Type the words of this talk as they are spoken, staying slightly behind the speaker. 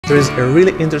There is a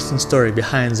really interesting story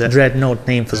behind the dreadnought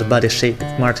name for the body shape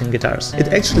of Martin guitars. It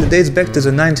actually dates back to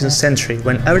the 19th century,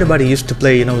 when everybody used to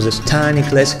play, these tiny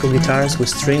classical guitars with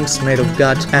strings made of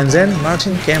gut, and then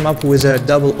Martin came up with a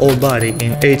double O body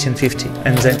in 1850,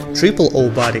 and then triple O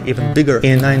body, even bigger,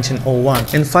 in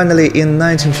 1901. And finally, in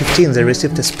 1915, they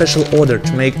received a special order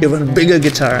to make even bigger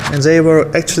guitar, and they were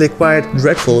actually quite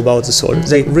dreadful about this order.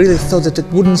 They really thought that it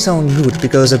wouldn't sound good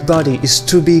because the body is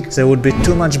too big, there would be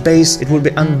too much bass, it would be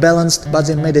unbalanced, but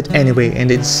they made it anyway, and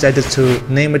they decided to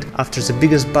name it after the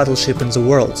biggest battleship in the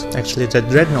world, actually the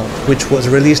dreadnought, which was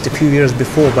released a few years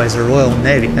before by the Royal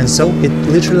Navy, and so it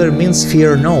literally means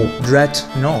fear no,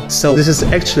 dreadnought. So this is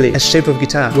actually a shape of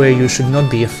guitar where you should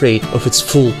not be afraid of its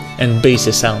full and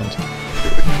bassy sound.